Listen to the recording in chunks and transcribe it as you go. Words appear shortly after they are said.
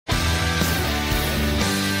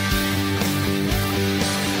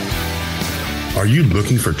Are you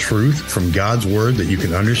looking for truth from God's Word that you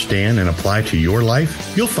can understand and apply to your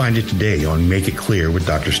life? You'll find it today on Make It Clear with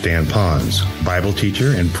Dr. Stan Ponz, Bible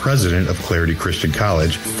teacher and president of Clarity Christian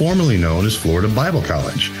College, formerly known as Florida Bible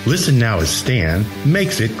College. Listen now as Stan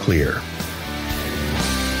makes it clear.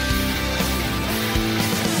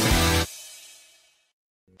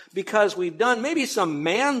 Because we've done maybe some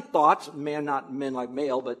man thoughts, man, not men like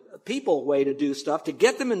male, but people way to do stuff to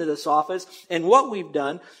get them into this office. And what we've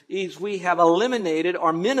done is we have eliminated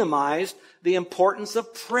or minimized the importance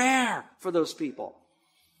of prayer for those people.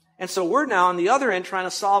 And so we're now on the other end trying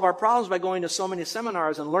to solve our problems by going to so many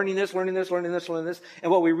seminars and learning this.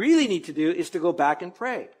 And what we really need to do is to go back and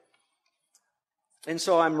pray. And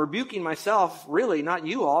so I'm rebuking myself, really, not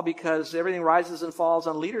you all, because everything rises and falls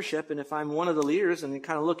on leadership. And if I'm one of the leaders and you're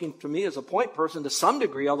kind of looking to me as a point person to some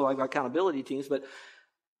degree, although I've got accountability teams, but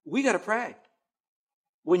we got to pray.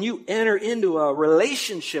 When you enter into a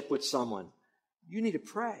relationship with someone, you need to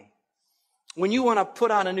pray. When you want to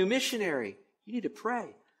put on a new missionary, you need to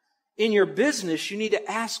pray. In your business, you need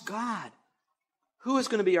to ask God, who is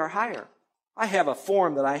going to be our hire? I have a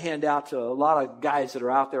form that I hand out to a lot of guys that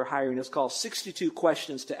are out there hiring. It's called 62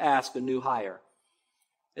 Questions to Ask a New Hire.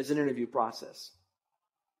 It's an interview process.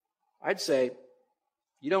 I'd say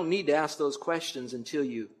you don't need to ask those questions until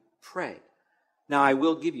you pray. Now, I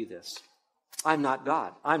will give you this. I'm not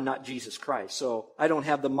God. I'm not Jesus Christ. So I don't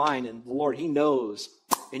have the mind, and the Lord, He knows,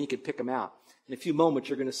 and He can pick them out. In a few moments,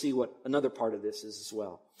 you're going to see what another part of this is as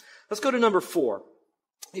well. Let's go to number 4.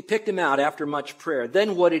 He picked them out after much prayer.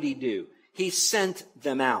 Then what did He do? He sent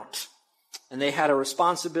them out. And they had a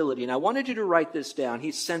responsibility. And I wanted you to write this down.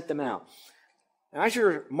 He sent them out. Now, as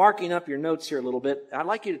you're marking up your notes here a little bit, I'd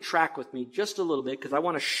like you to track with me just a little bit because I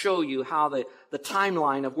want to show you how the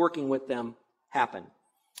timeline of working with them happened.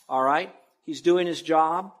 All right? He's doing His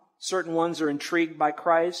job. Certain ones are intrigued by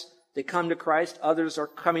Christ. They come to Christ. Others are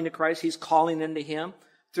coming to Christ. He's calling them to Him.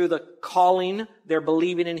 Through the calling, they're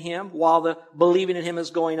believing in Him. While the believing in Him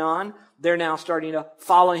is going on, they're now starting to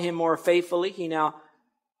follow Him more faithfully. He now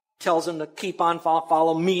tells them to keep on,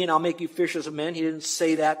 follow me, and I'll make you fishers of men. He didn't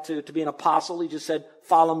say that to be an apostle. He just said,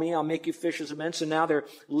 follow me, I'll make you fishers of men. So now they're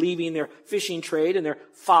leaving their fishing trade and they're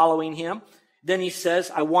following Him. Then He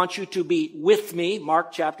says, I want you to be with me.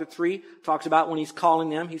 Mark chapter 3 talks about when He's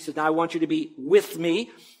calling them. He said, now I want you to be with me.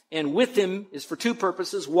 And with Him is for two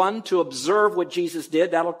purposes. One, to observe what Jesus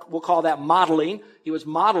did. We'll call that modeling. He was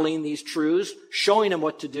modeling these truths, showing them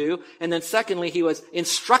what to do. And then secondly, He was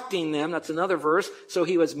instructing them. That's another verse. So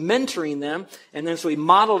He was mentoring them. And then so He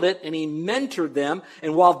modeled it and He mentored them.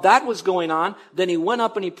 And while that was going on, then He went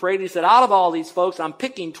up and He prayed. He said, out of all these folks, I'm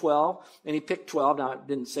picking 12. And He picked 12. Now, it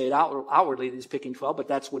didn't say it outwardly that He's picking 12, but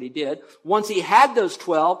that's what He did. Once He had those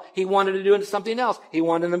 12, He wanted to do something else. He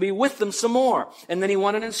wanted them to be with them some more. And then He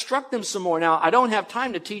wanted to instruct them some more. Now, I don't have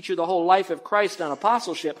time to teach you the whole life of Christ on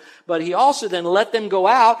apostleship, but He also then let them go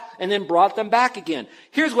out and then brought them back again.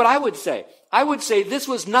 Here's what I would say. I would say this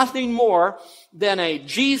was nothing more than a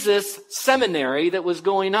Jesus seminary that was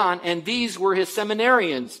going on, and these were His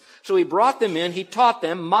seminarians. So He brought them in, He taught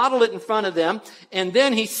them, modeled it in front of them, and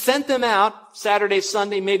then He sent them out Saturday,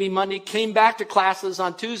 Sunday, maybe Monday, came back to classes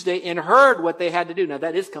on Tuesday and heard what they had to do. Now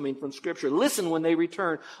that is coming from Scripture. Listen when they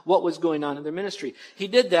returned what was going on in their ministry. He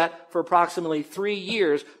did that for approximately 3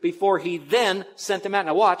 years before He then sent them out.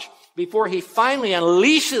 Now watch. Before He finally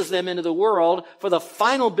unleashes them into the world for the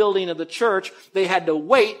final building of the church, they had to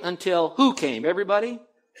wait until who came? Everybody?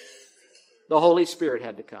 The Holy Spirit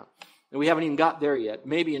had to come. And we haven't even got there yet.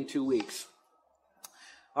 Maybe in 2 weeks.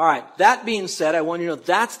 All right. That being said, I want you to know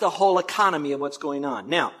that's the whole economy of what's going on.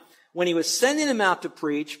 Now, when He was sending them out to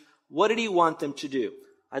preach, what did He want them to do?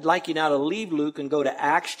 I'd like you now to leave Luke and go to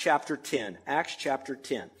Acts chapter 10. Acts chapter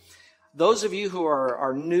 10. Those of you who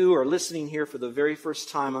are new or listening here for the very first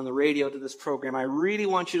time on the radio to this program, I really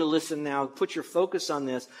want you to listen now. Put your focus on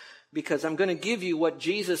this because I'm going to give you what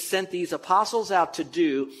Jesus sent these apostles out to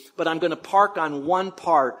do, but I'm going to park on one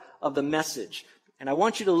part of the message. And I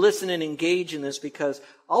want you to listen and engage in this because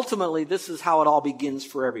ultimately this is how it all begins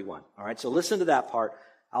for everyone. All right, so listen to that part.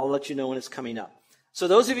 I'll let you know when it's coming up. So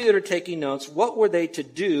those of you that are taking notes, what were they to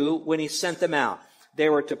do when He sent them out? They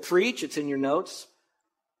were to preach. It's in your notes.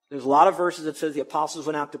 There's a lot of verses that says the apostles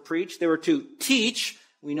went out to preach. They were to teach.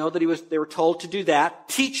 We know that they were told to do that.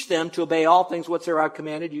 Teach them to obey all things whatsoever I've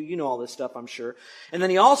commanded you. You know all this stuff, I'm sure. And then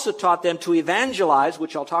He also taught them to evangelize,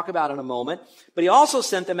 which I'll talk about in a moment. But He also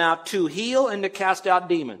sent them out to heal and to cast out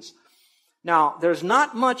demons. Now, there's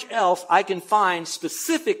not much else I can find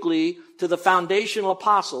specifically to the foundational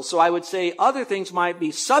apostles. So I would say other things might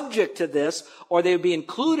be subject to this, or they would be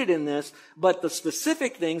included in this, but the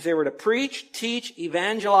specific things, they were to preach, teach,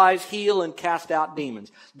 evangelize, heal, and cast out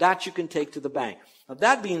demons. That you can take to the bank. Now,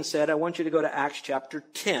 that being said, I want you to go to Acts chapter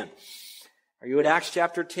 10. Are you at Acts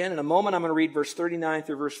chapter 10? In a moment, I'm going to read verse 39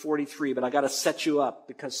 through verse 43, but I got to set you up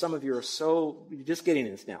because some of you are you're just getting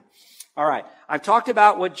this now. All right. I've talked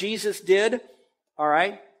about what Jesus did. All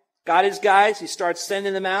right. Got his guys. He starts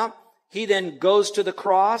sending them out. He then goes to the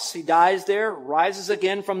cross. He dies there, rises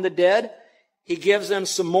again from the dead. He gives them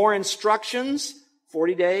some more instructions,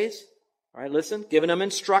 40 days. All right, listen, giving them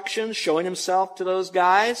instructions, showing himself to those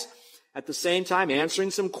guys. At the same time,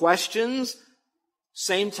 answering some questions.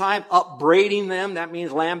 Same time, upbraiding them. That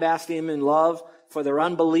means lambasting them in love for their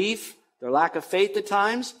unbelief, their lack of faith at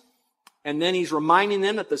times. And then he's reminding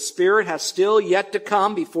them that the Spirit has still yet to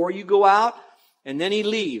come before you go out. And then he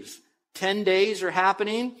leaves. 10 days are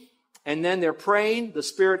happening. And then they're praying. The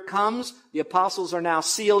Spirit comes. The apostles are now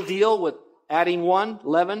sealed deal with adding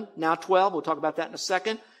 11, now 12. We'll talk about that in a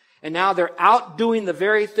second. And now they're out doing the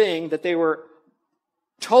very thing that they were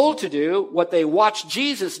told to do, what they watched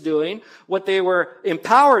Jesus doing, what they were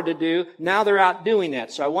empowered to do. Now they're out doing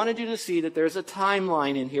that. So I wanted you to see that there's a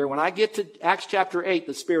timeline in here. When I get to Acts chapter 8,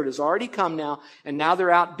 the Spirit has already come now, and now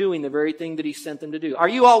they're out doing the very thing that he sent them to do. Are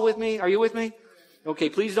you all with me? Are you with me?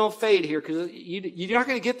 Okay, please don't fade here, because you're not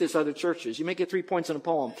going to get this other churches. You may get 3 points in a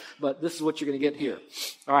poem, but this is what you're going to get here.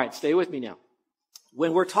 All right, stay with me now.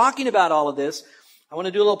 When we're talking about all of this, I want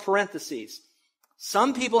to do a little parentheses.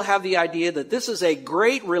 Some people have the idea that this is a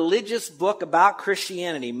great religious book about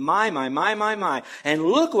Christianity. My. And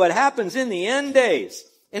look what happens in the end days.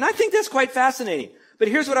 And I think that's quite fascinating. But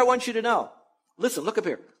here's what I want you to know. Listen, look up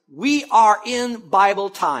here. We are in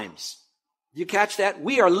Bible times. You catch that?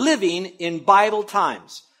 We are living in Bible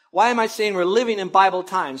times. Why am I saying we're living in Bible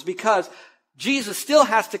times? Because Jesus still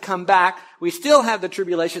has to come back. We still have the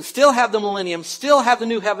tribulation, still have the millennium, still have the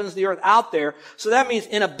new heavens and the earth out there. So that means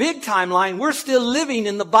in a big timeline, we're still living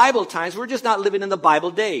in the Bible times. We're just not living in the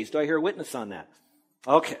Bible days. Do I hear a witness on that?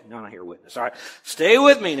 Okay. No, I don't hear a witness. All right. Stay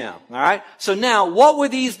with me now. All right. So now, what were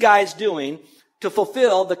these guys doing to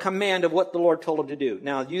fulfill the command of what the Lord told them to do?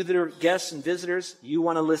 Now, you that are guests and visitors, you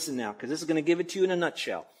want to listen now, because this is going to give it to you in a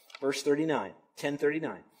nutshell. Verse 39,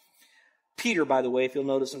 10:39. Peter, by the way, if you'll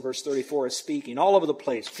notice in verse 34, is speaking all over the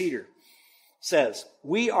place. Peter says,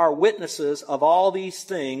 we are witnesses of all these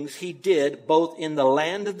things he did both in the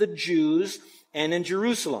land of the Jews and in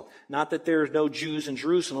Jerusalem. Not that there's no Jews in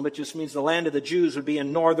Jerusalem, it just means the land of the Jews would be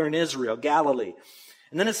in northern Israel, Galilee.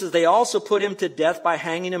 And then it says they also put him to death by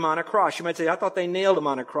hanging him on a cross. You might say, I thought they nailed him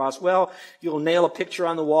on a cross. Well, you'll nail a picture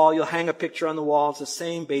on the wall, you'll hang a picture on the wall. It's the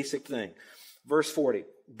same basic thing. Verse 40,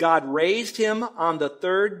 God raised him on the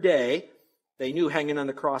third day. They knew hanging on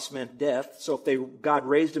the cross meant death. So if God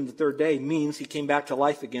raised him the third day, means he came back to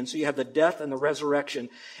life again. So you have the death and the resurrection.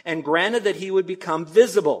 And granted that he would become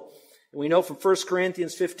visible. And we know from 1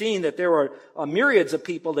 Corinthians 15 that there were myriads of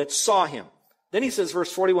people that saw him. Then he says,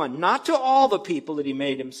 verse 41, not to all the people that he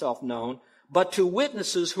made himself known, but to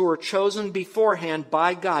witnesses who were chosen beforehand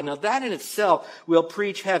by God. Now that in itself will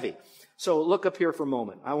preach heavy. So look up here for a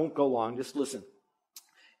moment. I won't go long. Just listen.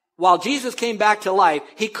 While Jesus came back to life,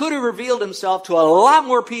 he could have revealed himself to a lot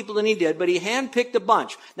more people than he did, but he handpicked a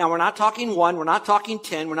bunch. Now, we're not talking 1, we're not talking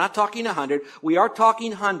 10, we're not talking 100, we are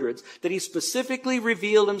talking hundreds that he specifically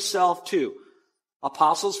revealed himself to.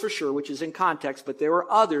 Apostles for sure, which is in context, but there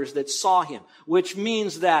were others that saw him, which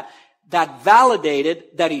means that validated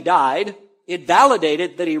that he died. It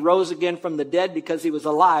validated that he rose again from the dead because he was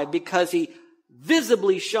alive, because he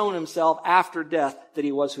visibly shown himself after death that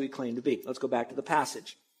he was who he claimed to be. Let's go back to the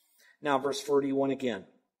passage. Now, verse 41 again.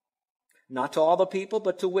 Not to all the people,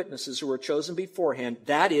 but to witnesses who were chosen beforehand,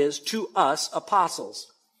 that is, to us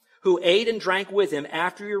apostles, who ate and drank with him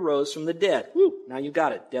after he arose from the dead. Woo, now you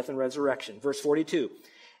got it, death and resurrection. Verse 42.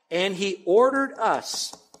 And he ordered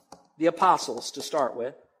us, the apostles to start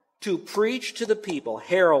with, to preach to the people,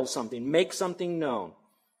 herald something, make something known,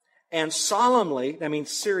 and solemnly, that means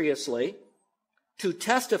seriously, to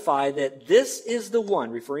testify that this is the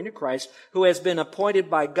one, referring to Christ, who has been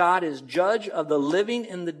appointed by God as judge of the living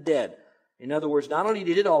and the dead. In other words, not only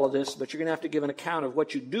did all of this, but you're going to have to give an account of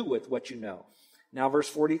what you do with what you know. Now, verse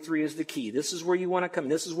 43 is the key. This is where you want to come.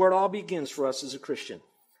 This is where it all begins for us as a Christian.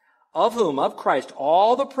 Of whom, of Christ,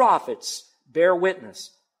 all the prophets bear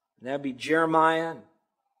witness. And that would be Jeremiah,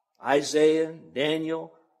 Isaiah,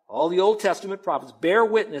 Daniel, all the Old Testament prophets bear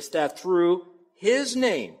witness that through his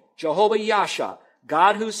name, Jehovah Yahshua,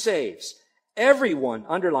 God who saves, everyone,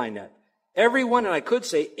 underline that, Everyone, and I could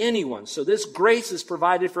say anyone. So this grace is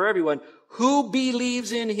provided for everyone who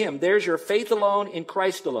believes in him. There's your faith alone in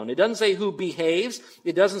Christ alone. It doesn't say who behaves.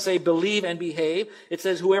 It doesn't say believe and behave. It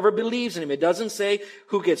says whoever believes in him. It doesn't say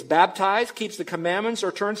who gets baptized, keeps the commandments,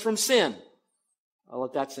 or turns from sin. I'll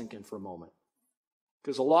let that sink in for a moment.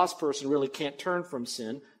 Because a lost person really can't turn from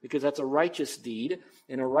sin because that's a righteous deed.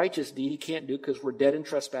 And a righteous deed he can't do because we're dead in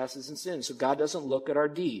trespasses and sins. So God doesn't look at our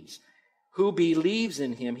deeds. Who believes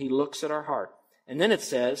in him, he looks at our heart. And then it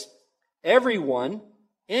says, everyone,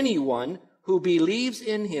 anyone who believes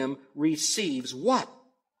in him receives what?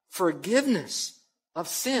 Forgiveness of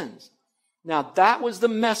sins. Now that was the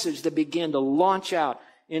message that began to launch out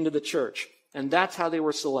into the church. And that's how they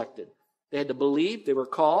were selected. They had to believe, they were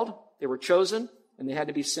called, they were chosen, and they had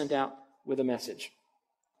to be sent out with a message.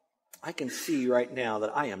 I can see right now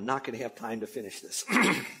that I am not going to have time to finish this.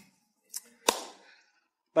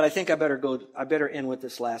 But I think I better end with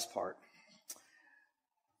this last part.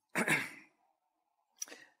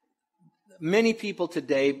 Many people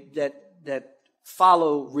today that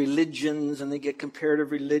follow religions and they get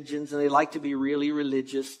comparative religions and they like to be really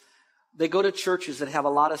religious, they go to churches that have a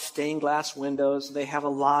lot of stained glass windows. They have a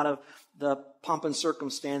lot of the pomp and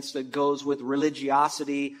circumstance that goes with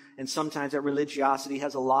religiosity, and sometimes that religiosity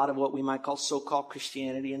has a lot of what we might call so-called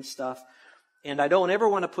Christianity and stuff. And I don't ever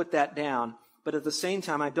want to put that down. But at the same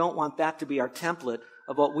time, I don't want that to be our template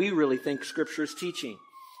of what we really think Scripture is teaching,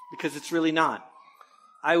 because it's really not.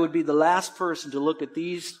 I would be the last person to look at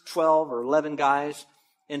these 12 or 11 guys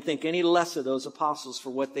and think any less of those apostles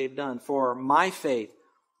for what they've done. For my faith,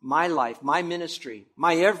 my life, my ministry,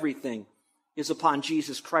 my everything is upon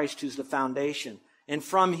Jesus Christ, who's the foundation. And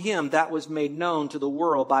from him, that was made known to the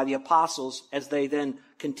world by the apostles as they then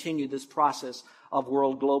continued this process of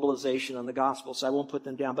world globalization and the gospel. So I won't put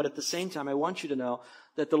them down. But at the same time, I want you to know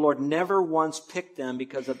that the Lord never once picked them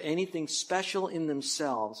because of anything special in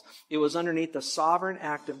themselves. It was underneath the sovereign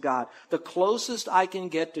act of God. The closest I can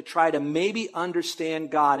get to try to maybe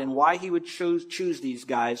understand God and why he would choose these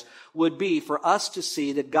guys would be for us to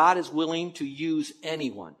see that God is willing to use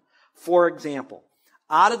anyone. For example,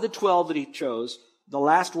 out of the 12 that he chose, the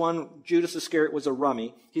last one, Judas Iscariot, was a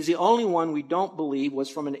rummy. He's the only one we don't believe was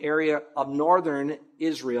from an area of northern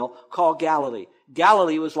Israel called Galilee.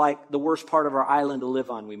 Galilee was like the worst part of our island to live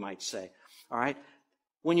on, we might say. All right?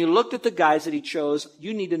 When you looked at the guys that he chose,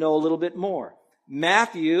 you need to know a little bit more.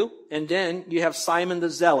 Matthew, and then you have Simon the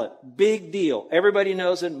Zealot. Big deal. Everybody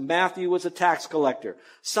knows that Matthew was a tax collector.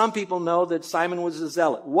 Some people know that Simon was a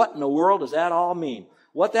zealot. What in the world does that all mean?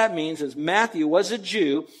 What that means is Matthew was a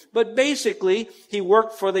Jew, but basically he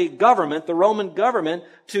worked for the government, the Roman government,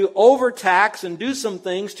 to overtax and do some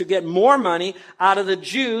things to get more money out of the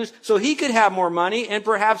Jews so he could have more money and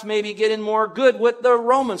perhaps maybe get in more good with the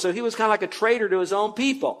Romans. So he was kind of like a traitor to his own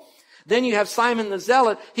people. Then you have Simon the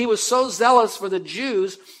Zealot. He was so zealous for the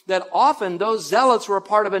Jews that often those zealots were a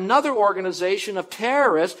part of another organization of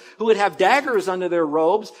terrorists who would have daggers under their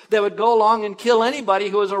robes that would go along and kill anybody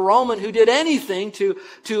who was a Roman who did anything to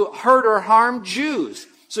hurt or harm Jews.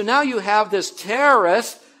 So now you have this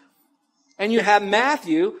terrorist and you have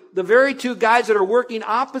Matthew, the very two guys that are working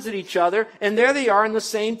opposite each other, and there they are in the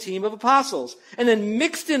same team of apostles. And then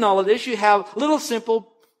mixed in all of this, you have little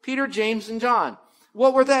simple Peter, James, and John.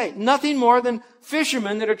 What were they? Nothing more than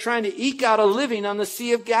fishermen that are trying to eke out a living on the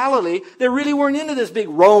Sea of Galilee. They really weren't into this big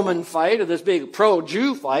Roman fight or this big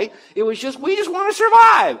pro-Jew fight. It was just, we just want to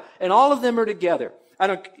survive. And all of them are together.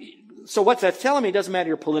 So what's that telling me? It doesn't matter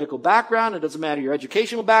your political background. It doesn't matter your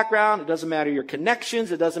educational background. It doesn't matter your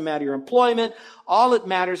connections. It doesn't matter your employment. All it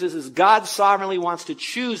matters is God sovereignly wants to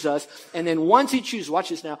choose us. And then once he chooses, watch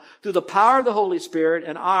this now, through the power of the Holy Spirit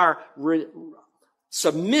and our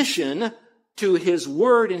submission to his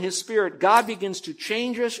word and his spirit, God begins to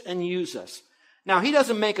change us and use us. Now, he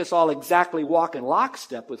doesn't make us all exactly walk in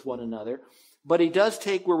lockstep with one another, but he does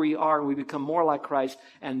take where we are and we become more like Christ,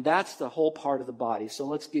 and that's the whole part of the body. So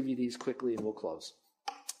let's give you these quickly and we'll close.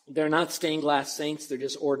 They're not stained glass saints, they're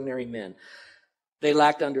just ordinary men. They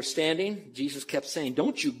lacked understanding. Jesus kept saying,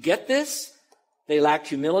 don't you get this? They lacked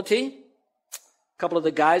humility. A couple of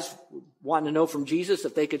the guys wanted to know from Jesus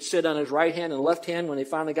if they could sit on his right hand and left hand when they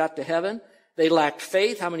finally got to heaven. They lacked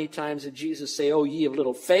faith. How many times did Jesus say, oh, ye of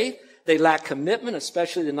little faith? They lacked commitment,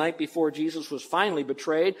 especially the night before Jesus was finally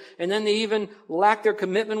betrayed. And then they even lacked their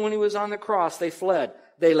commitment when he was on the cross. They fled.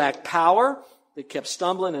 They lacked power. They kept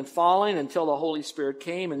stumbling and falling until the Holy Spirit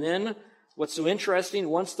came. And then, what's so interesting,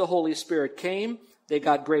 once the Holy Spirit came, they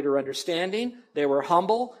got greater understanding. They were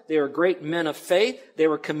humble. They were great men of faith. They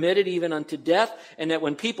were committed even unto death. And that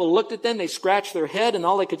when people looked at them, they scratched their head and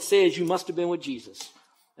all they could say is, you must have been with Jesus.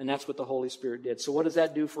 And that's what the Holy Spirit did. So what does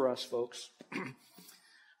that do for us, folks?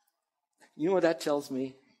 You know what that tells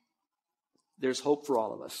me? There's hope for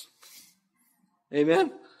all of us.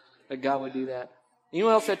 Amen? That God would do that. You know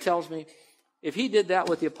what else that tells me? If he did that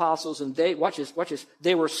with the apostles, and they, watch this,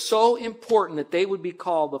 they were so important that they would be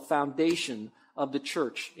called the foundation of the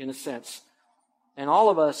church, in a sense. And all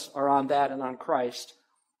of us are on that and on Christ.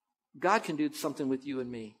 God can do something with you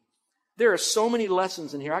and me. There are so many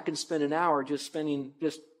lessons in here. I can spend an hour just spending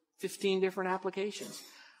just 15 different applications.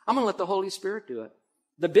 I'm going to let the Holy Spirit do it.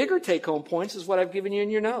 The bigger take-home points is what I've given you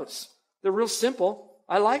in your notes. They're real simple.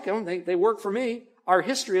 I like them. They work for me. Our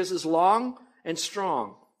history is long and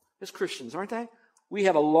strong as Christians, aren't they? We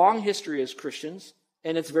have a long history as Christians,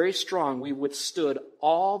 and it's very strong. We withstood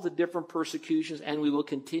all the different persecutions, and we will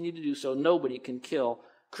continue to do so. Nobody can kill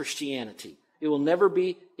Christianity. It will never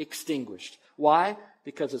be extinguished. Why?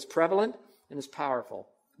 Because it's prevalent and it's powerful.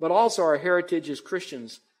 But also our heritage as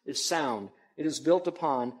Christians is sound. It is built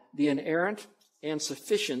upon the inerrant and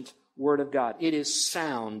sufficient Word of God. It is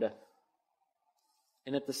sound.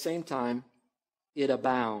 And at the same time, it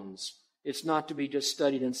abounds. It's not to be just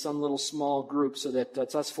studied in some little small group so that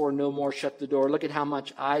it's us four, no more, shut the door. Look at how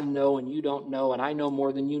much I know and you don't know, and I know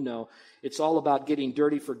more than you know. It's all about getting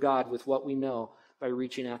dirty for God with what we know by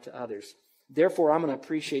reaching out to others. Therefore, I'm going to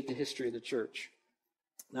appreciate the history of the church.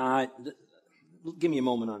 Now, give me a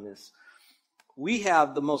moment on this. We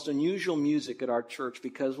have the most unusual music at our church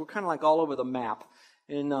because we're kind of like all over the map.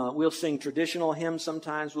 And we'll sing traditional hymns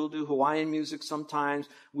sometimes. We'll do Hawaiian music sometimes.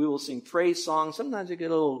 We will sing praise songs. Sometimes we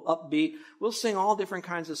get a little upbeat. We'll sing all different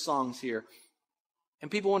kinds of songs here. And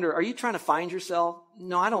people wonder, are you trying to find yourself?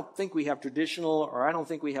 No, I don't think we have traditional, or I don't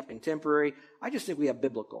think we have contemporary. I just think we have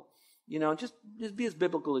biblical. You know, just be as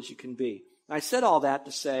biblical as you can be. I said all that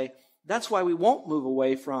to say, that's why we won't move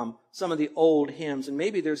away from some of the old hymns. And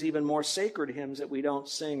maybe there's even more sacred hymns that we don't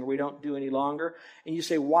sing or we don't do any longer. And you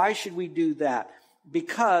say, why should we do that?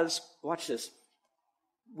 Because, watch this,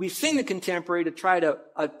 we sing the contemporary to try to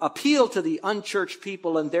appeal to the unchurched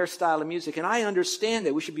people and their style of music. And I understand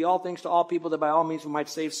that we should be all things to all people, that by all means we might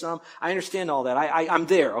save some. I understand all that. I'm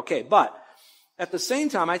there, okay. But at the same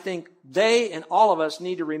time, I think they and all of us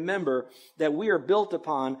need to remember that we are built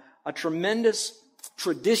upon a tremendous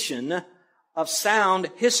tradition of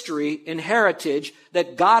sound history and heritage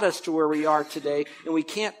that got us to where we are today, and we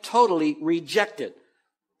can't totally reject it.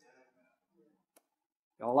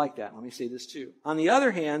 Y'all like that? Let me say this too. On the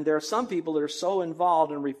other hand, there are some people that are so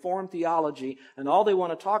involved in Reformed theology, and all they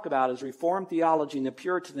want to talk about is Reformed theology and the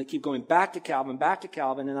Puritans. They keep going back to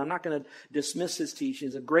Calvin, and I'm not going to dismiss his teaching.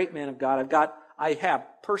 He's a great man of God. I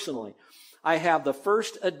have the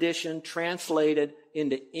first edition translated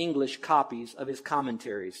into English copies of his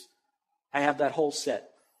commentaries. I have that whole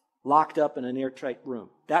set locked up in an airtight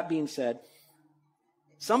room. That being said,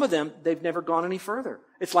 some of them, they've never gone any further.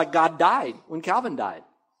 It's like God died when Calvin died.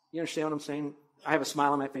 You understand what I'm saying? I have a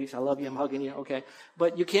smile on my face. I love you. I'm hugging you. Okay.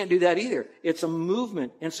 But you can't do that either. It's a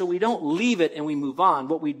movement. And so we don't leave it and we move on.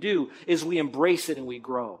 What we do is we embrace it and we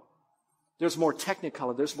grow. There's more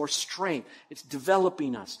technicolor. There's more strength. It's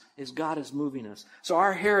developing us as God is moving us. So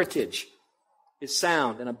our heritage is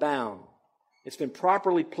sound and abound. It's been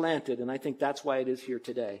properly planted, and I think that's why it is here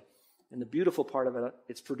today. And the beautiful part of it,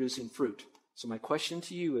 it's producing fruit. So my question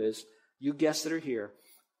to you is, you guests that are here,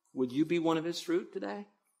 would you be one of his fruit today?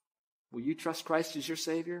 Will you trust Christ as your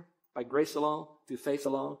Savior? By grace alone, through faith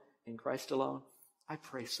alone, in Christ alone? I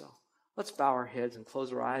pray so. Let's bow our heads and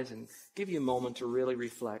close our eyes and give you a moment to really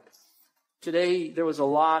reflect. Today, there was a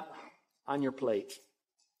lot on your plate.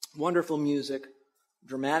 Wonderful music,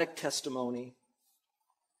 dramatic testimony.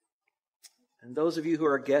 And those of you who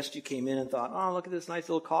are guests, you came in and thought, oh, look at this nice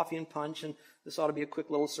little coffee and punch, and this ought to be a quick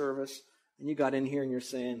little service. And you got in here and you're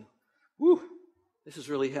saying, whew, this is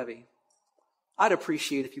really heavy. I'd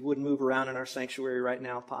appreciate if you wouldn't move around in our sanctuary right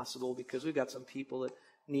now if possible, because we've got some people that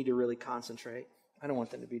need to really concentrate. I don't want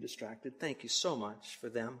them to be distracted. Thank you so much for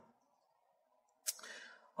them.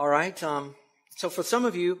 All right. So for some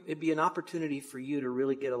of you, it'd be an opportunity for you to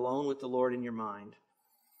really get alone with the Lord in your mind.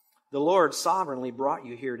 The Lord sovereignly brought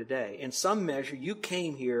you here today. In some measure, you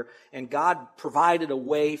came here and God provided a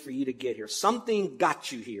way for you to get here. Something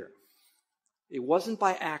got you here. It wasn't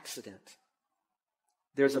by accident.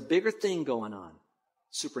 There's a bigger thing going on.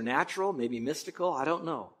 Supernatural, maybe mystical, I don't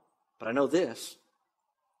know. But I know this,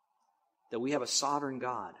 that we have a sovereign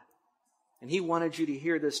God. And He wanted you to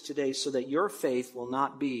hear this today so that your faith will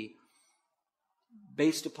not be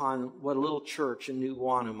based upon what a little church in New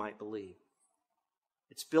Guano might believe.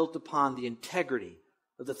 It's built upon the integrity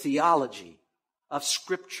of the theology of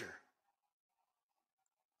Scripture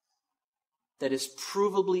that is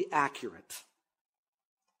provably accurate.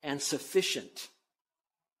 and sufficient,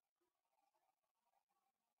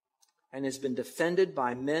 and has been defended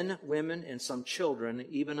by men, women, and some children,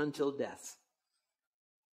 even until death.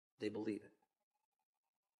 They believe it.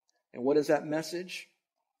 And what is that message?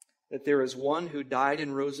 That there is one who died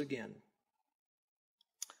and rose again,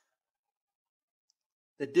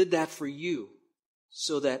 that did that for you,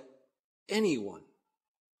 so that anyone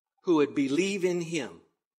who would believe in him,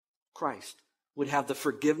 Christ, would have the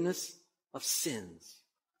forgiveness of sins.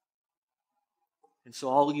 And so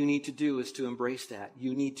all you need to do is to embrace that.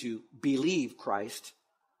 You need to believe Christ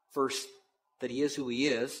first, that he is who he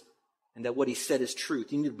is, and that what he said is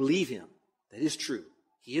truth. You need to believe him. That is true.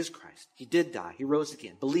 He is Christ. He did die. He rose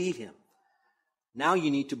again. Believe him. Now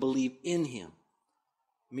you need to believe in him.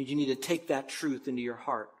 It means you need to take that truth into your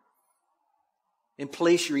heart and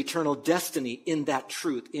place your eternal destiny in that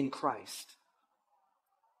truth, in Christ.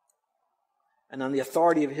 And on the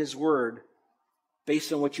authority of his word,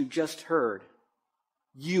 based on what you just heard,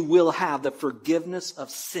 you will have the forgiveness of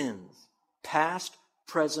sins, past,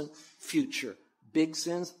 present, future. Big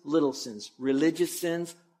sins, little sins, religious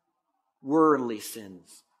sins, worldly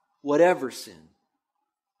sins, whatever sin.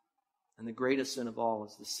 And the greatest sin of all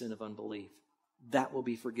is the sin of unbelief. That will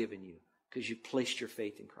be forgiven you because you placed your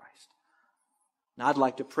faith in Christ. Now, I'd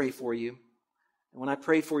like to pray for you. And when I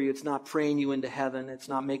pray for you, it's not praying you into heaven. It's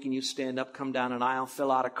not making you stand up, come down an aisle,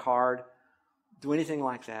 fill out a card, do anything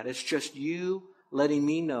like that. It's just you letting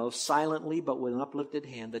me know silently but with an uplifted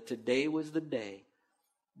hand that today was the day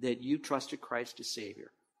that you trusted Christ as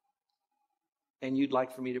Savior. And you'd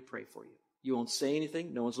like for me to pray for you. You won't say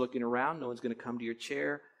anything. No one's looking around. No one's going to come to your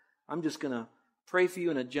chair. I'm just going to pray for you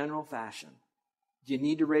in a general fashion. Do you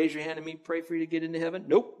need to raise your hand and me pray for you to get into heaven?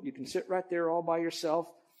 Nope. You can sit right there all by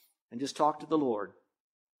yourself and just talk to the Lord.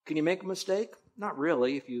 Can you make a mistake? Not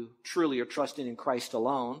really. If you truly are trusting in Christ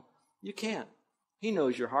alone, you can't. He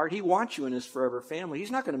knows your heart. He wants you in his forever family.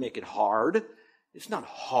 He's not going to make it hard. It's not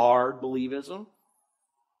hard believism.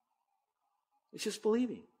 It's just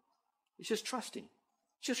believing. It's just trusting.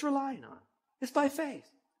 It's just relying on. It's by faith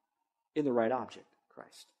in the right object,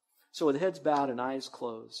 Christ. So with heads bowed and eyes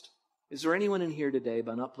closed, is there anyone in here today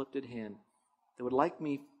by an uplifted hand that would like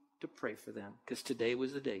me to pray for them? Because today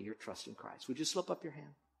was the day you're trusting Christ. Would you slip up your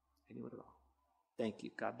hand? Anyone at all? Thank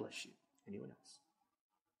you. God bless you. Anyone else?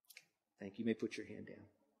 Thank you. You may put your hand down.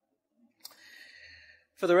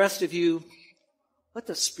 For the rest of you, let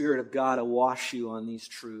the Spirit of God awash you on these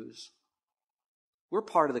truths. We're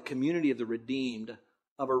part of the community of the redeemed,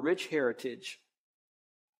 of a rich heritage.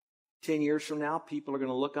 10 years from now, people are going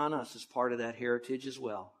to look on us as part of that heritage as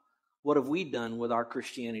well. What have we done with our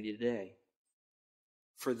Christianity today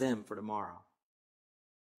for them for tomorrow?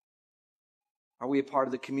 Are we a part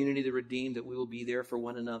of the community of the redeemed, that we will be there for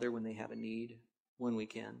one another when they have a need, when we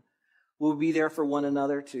can? Will we be there for one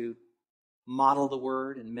another to model the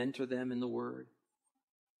Word and mentor them in the Word?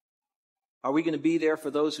 Are we going to be there for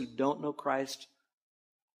those who don't know Christ?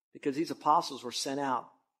 Because these apostles were sent out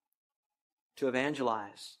to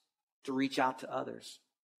evangelize, to reach out to others,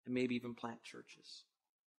 and maybe even plant churches.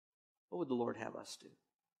 What would the Lord have us do?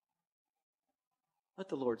 Let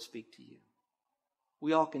the Lord speak to you.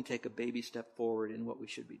 We all can take a baby step forward in what we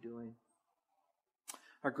should be doing.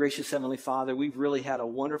 Our gracious Heavenly Father, we've really had a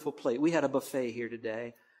wonderful plate. We had a buffet here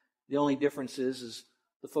today. The only difference is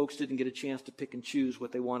the folks didn't get a chance to pick and choose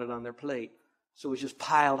what they wanted on their plate. So it was just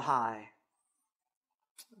piled high.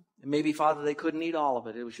 And maybe, Father, they couldn't eat all of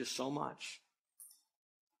it. It was just so much.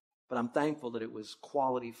 But I'm thankful that it was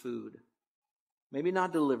quality food. Maybe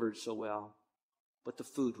not delivered so well, but the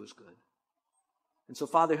food was good. And so,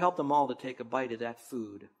 Father, help them all to take a bite of that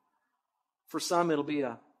food. For some, it'll be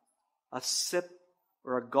a sip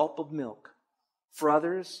or a gulp of milk. For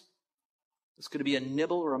others, it's going to be a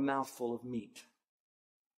nibble or a mouthful of meat.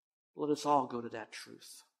 Let us all go to that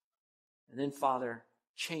truth. And then, Father,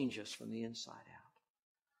 change us from the inside out.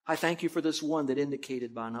 I thank you for this one that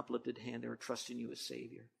indicated by an uplifted hand they were trusting you as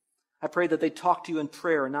Savior. I pray that they talk to you in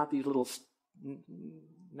prayer and not these little,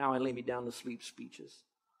 now I lay me down to sleep speeches.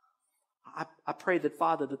 I pray that,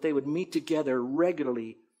 Father, that they would meet together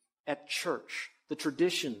regularly at church, the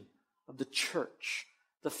tradition of the church,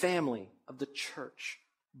 the family of the church,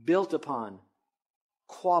 built upon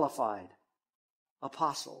qualified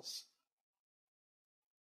apostles.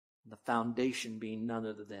 The foundation being none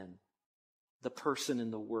other than the person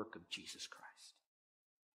and the work of Jesus Christ.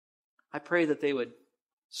 I pray that they would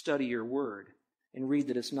study your word and read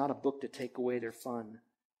that it's not a book to take away their fun.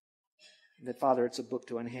 And that, Father, it's a book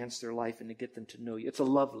to enhance their life and to get them to know you. It's a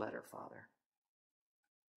love letter, Father.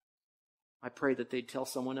 I pray that they'd tell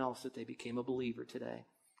someone else that they became a believer today.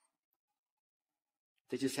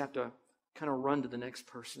 They just have to kind of run to the next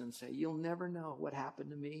person and say, you'll never know what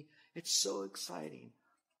happened to me. It's so exciting.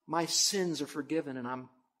 My sins are forgiven and I'm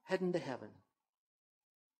heading to heaven.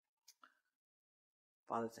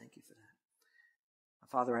 Father, thank you for that.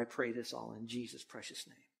 Father, I pray this all in Jesus' precious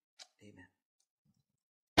name. Amen.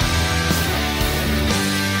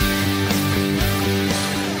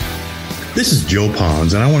 This is Joe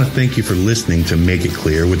Ponz, and I want to thank you for listening to Make It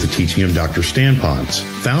Clear with the teaching of Dr. Stan Ponz,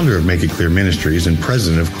 founder of Make It Clear Ministries and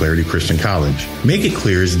president of Clarity Christian College. Make It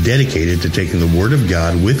Clear is dedicated to taking the Word of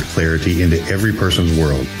God with clarity into every person's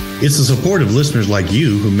world. It's the support of listeners like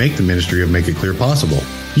you who make the ministry of Make It Clear possible.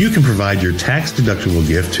 You can provide your tax-deductible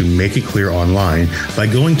gift to Make It Clear online by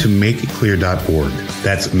going to makeitclear.org.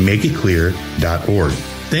 That's makeitclear.org.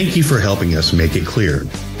 Thank you for helping us make it clear.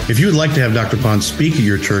 If you would like to have Dr. Ponz speak at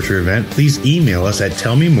your church or event, please email us at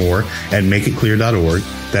tellmemore@makeitclear.org.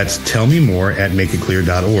 That's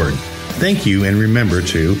tellmemore@makeitclear.org. Thank you, and remember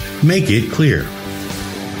to make it clear.